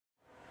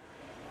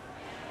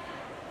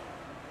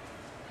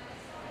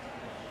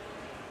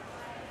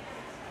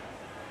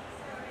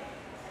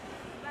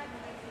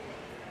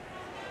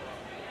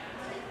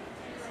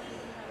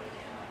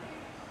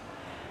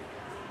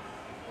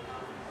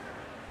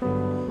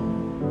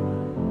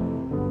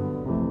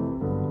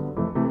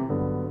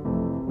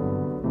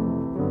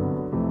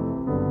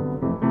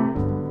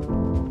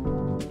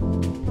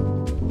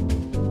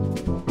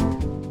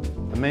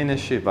main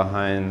issue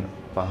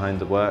behind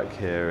the work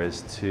here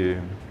is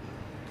to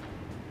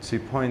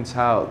point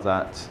out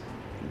that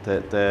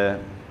there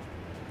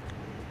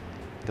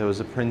was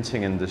a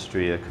printing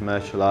industry, a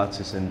commercial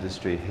artist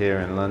industry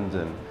here in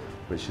London,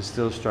 which is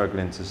still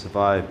struggling to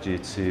survive due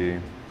to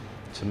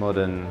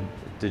modern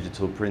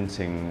digital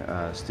printing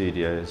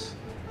studios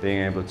being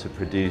able to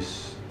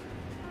produce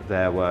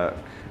their work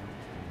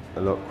a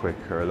lot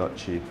quicker, a lot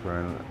cheaper,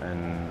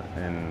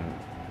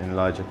 in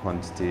larger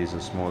quantities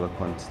or smaller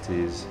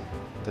quantities.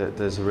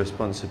 There's a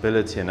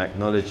responsibility in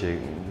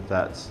acknowledging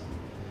that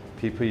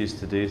people used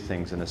to do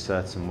things in a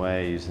certain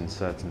way, using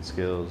certain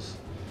skills,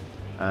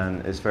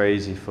 and it's very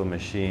easy for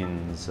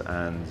machines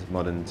and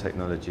modern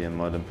technology and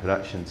modern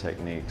production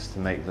techniques to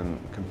make them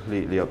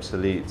completely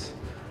obsolete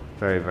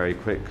very, very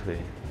quickly.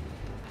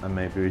 And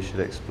maybe we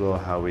should explore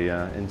how we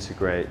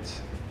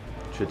integrate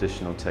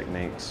traditional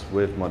techniques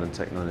with modern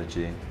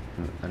technology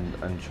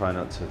and try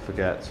not to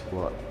forget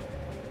what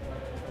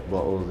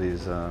all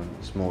these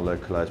small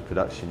localized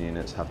production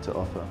units have to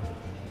offer,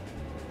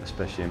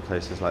 especially in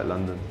places like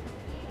London.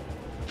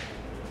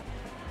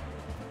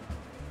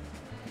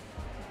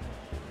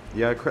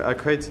 Yeah, I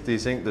created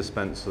these ink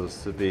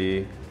dispensers to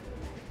be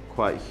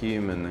quite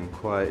human and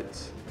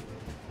quite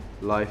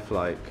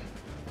lifelike,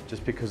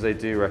 just because they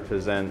do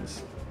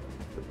represent,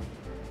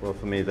 well,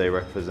 for me they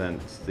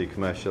represent the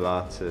commercial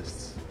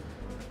artists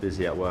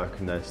busy at work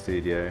in their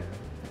studio,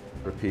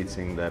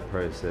 repeating their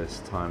process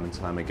time and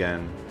time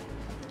again.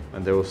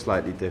 And they're all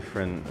slightly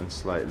different and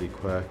slightly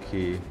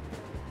quirky,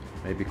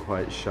 maybe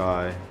quite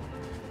shy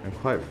and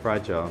quite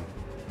fragile,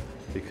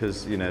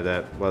 because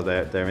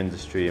their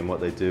industry and what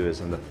they do is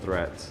under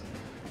threat.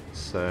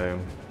 So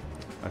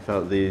I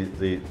felt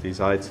these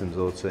items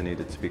also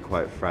needed to be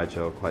quite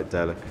fragile, quite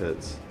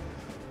delicate,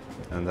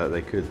 and that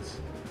they could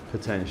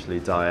potentially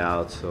die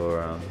out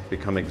or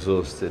become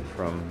exhausted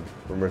from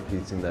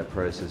repeating their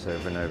process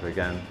over and over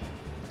again.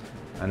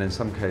 And in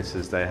some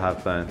cases they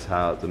have burnt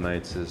out, the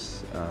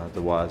motors,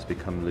 the wires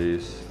become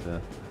loose,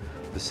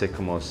 the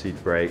sycamore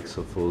seed breaks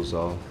or falls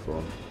off,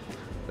 or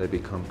they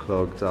become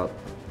clogged up.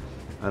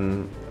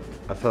 And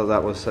I felt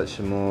that was such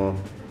a more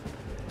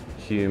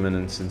human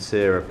and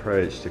sincere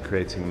approach to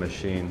creating a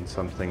machine,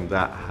 something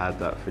that had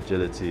that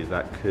fragility,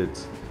 that could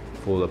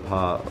fall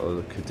apart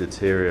or could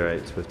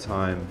deteriorate with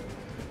time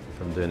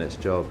from doing its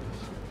job,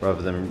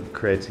 rather than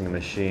creating a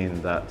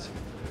machine that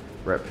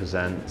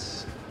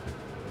represents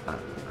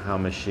how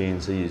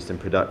machines are used in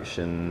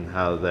production,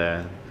 how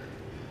they're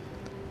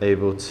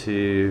able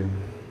to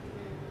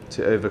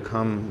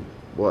overcome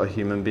what a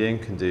human being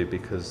can do,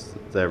 because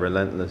they're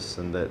relentless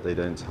and that they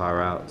don't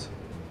tire out.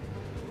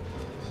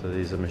 So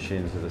these are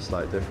machines with a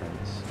slight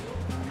difference.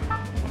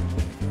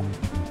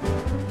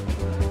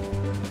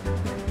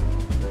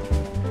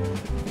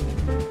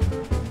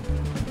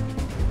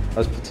 I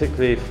was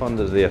particularly fond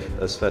of the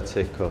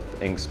aesthetic of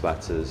ink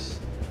splatters,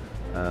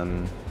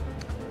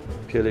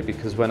 purely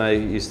because when I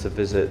used to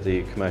visit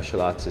the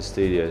commercial artist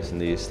studios in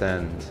the East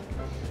End,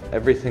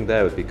 everything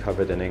there would be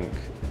covered in ink.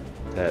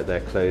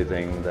 Their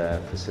clothing, their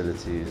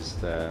facilities,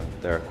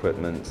 their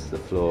equipment, the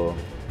floor,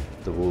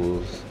 the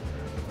walls,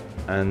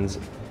 and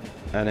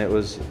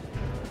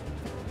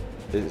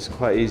it's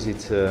quite easy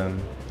to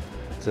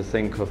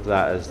think of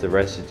that as the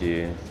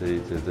residue, the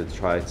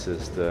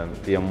detritus,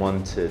 the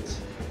unwanted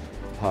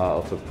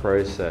part of a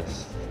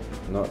process,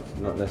 not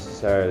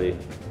necessarily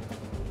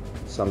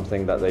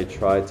something that they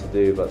tried to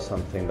do, but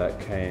something that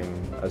came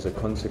as a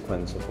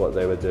consequence of what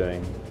they were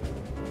doing,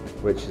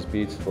 which is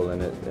beautiful in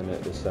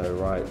its own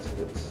right.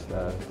 It's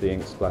the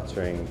ink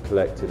splattering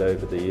collected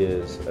over the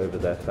years, over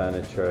their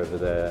furniture, over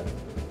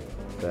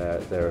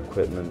their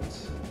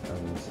equipment,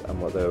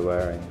 and what they were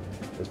wearing.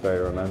 It's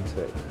very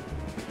romantic.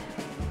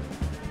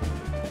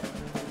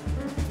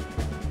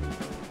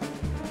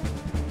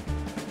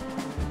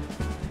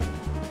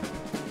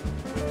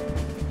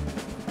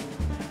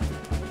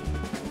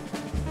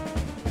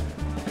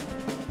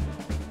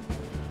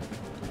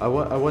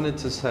 I wanted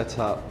to set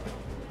up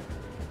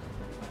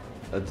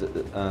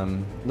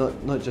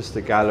not just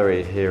a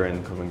gallery here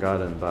in Covent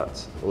Garden,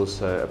 but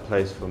also a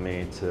place for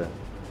me to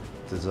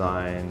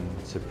design,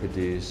 to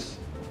produce,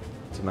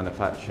 to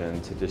manufacture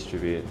and to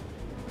distribute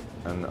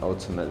and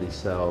ultimately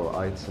sell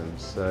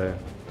items. So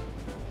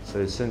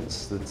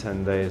since the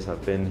 10 days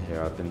I've been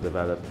here, I've been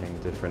developing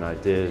different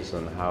ideas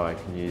on how I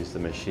can use the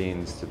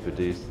machines to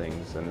produce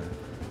things and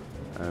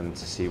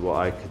to see what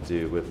I could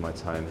do with my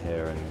time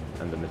here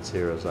and the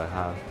materials I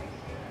have,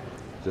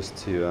 just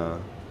to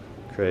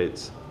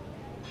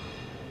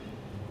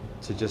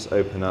just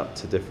open up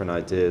to different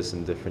ideas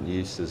and different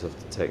uses of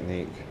the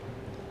technique,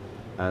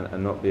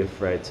 and not be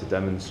afraid to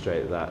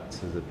demonstrate that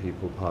to the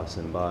people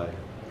passing by,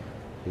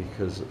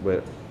 because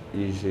we're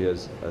usually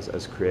as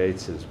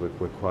creatives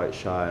we're quite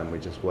shy and we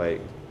just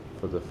wait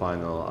for the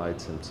final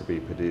item to be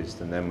produced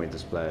and then we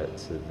display it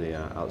to the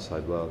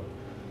outside world.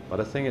 But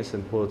I think it's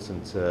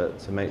important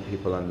to make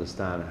people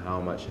understand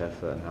how much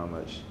effort and how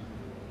much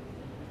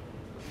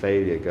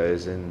failure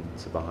goes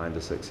into behind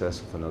the success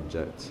of an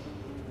object.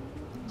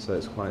 So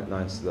it's quite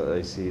nice that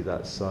they see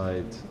that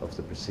side of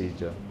the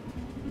procedure.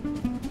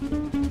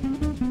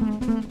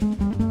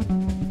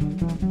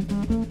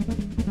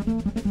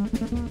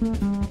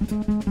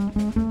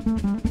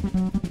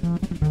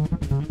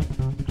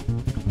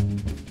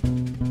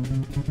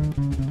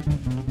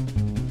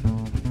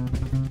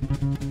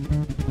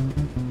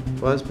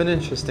 Well, it's been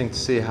interesting to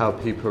see how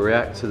people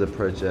react to the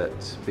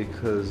project,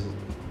 because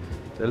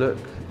they look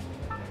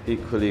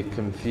equally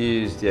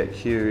confused yet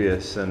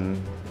curious, and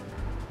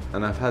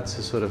I've had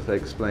to sort of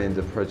explain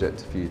the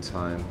project a few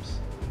times.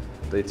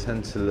 They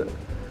tend to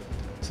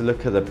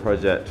look at the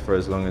project for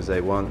as long as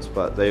they want,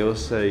 but they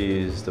also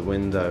use the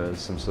window as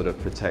some sort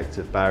of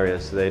protective barrier,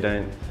 so they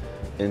don't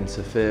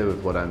interfere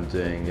with what I'm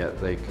doing, yet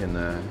they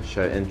can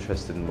show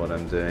interest in what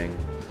I'm doing.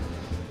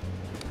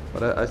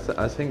 But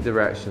I think the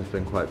reaction's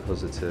been quite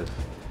positive.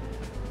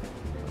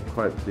 I'm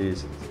quite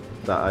pleased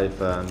that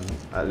I've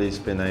at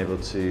least been able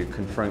to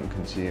confront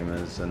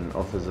consumers and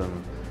offer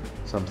them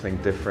something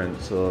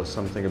different, or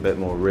something a bit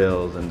more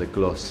real than the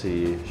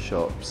glossy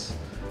shops,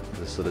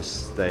 the sort of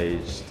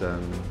staged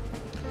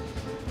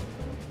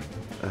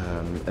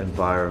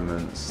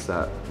environments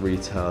that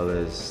retail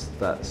is,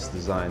 that's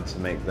designed to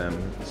make them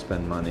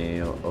spend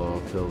money or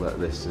feel that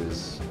this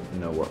is, you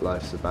know, what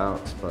life's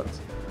about. But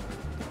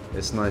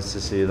it's nice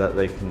to see that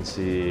they can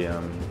see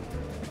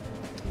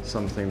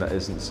something that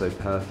isn't so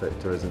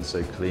perfect or isn't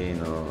so clean,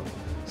 or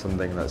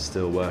something that's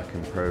still work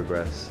in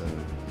progress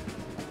and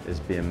is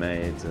being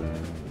made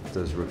and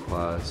does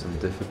require some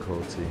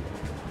difficulty.